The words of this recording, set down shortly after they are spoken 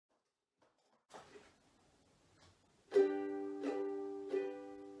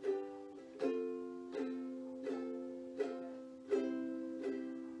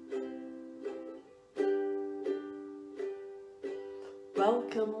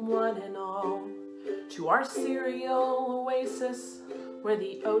welcome one and all to our cereal oasis, where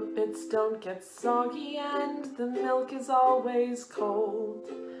the oat bits don't get soggy and the milk is always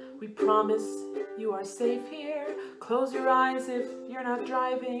cold. We promise you are safe here. Close your eyes if you're not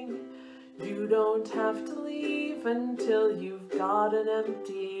driving. You don't have to leave until you've got an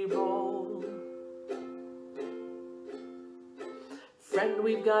empty bowl. Friend,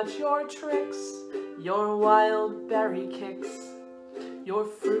 we've got your tricks, your wild berry kicks, your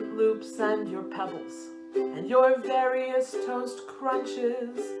Fruit Loops and your pebbles, and your various toast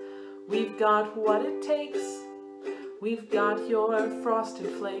crunches. We've got what it takes. We've got your frosted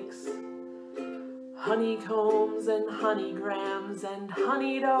flakes, honeycombs and honeygrams and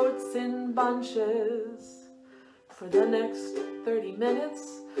honeyed oats in bunches. For the next 30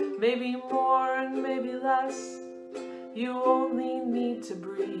 minutes, maybe more and maybe less, you only need to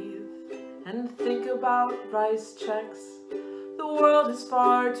breathe and think about rice checks. The world is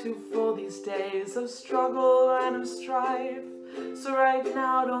far too full these days of struggle and of strife. So right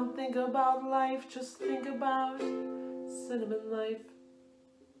now, don't think about life, just think about cinnamon life.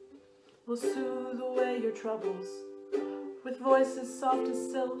 We'll soothe away your troubles with voices soft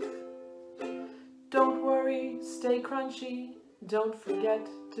as silk. Don't worry, stay crunchy, don't forget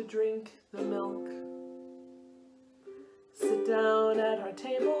to drink the milk. Sit down at our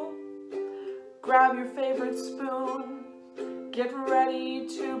table, grab your favorite spoon, get ready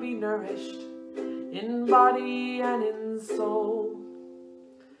to be nourished in body and in soul.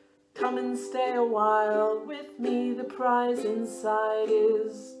 Come and stay a while with me, the prize inside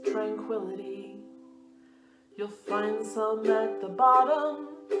is tranquility. You'll find some at the bottom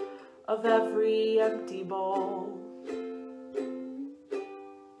of every empty bowl.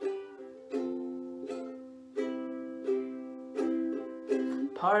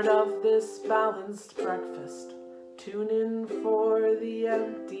 Part of this balanced breakfast, tune in for the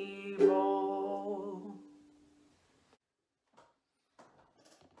empty bowl.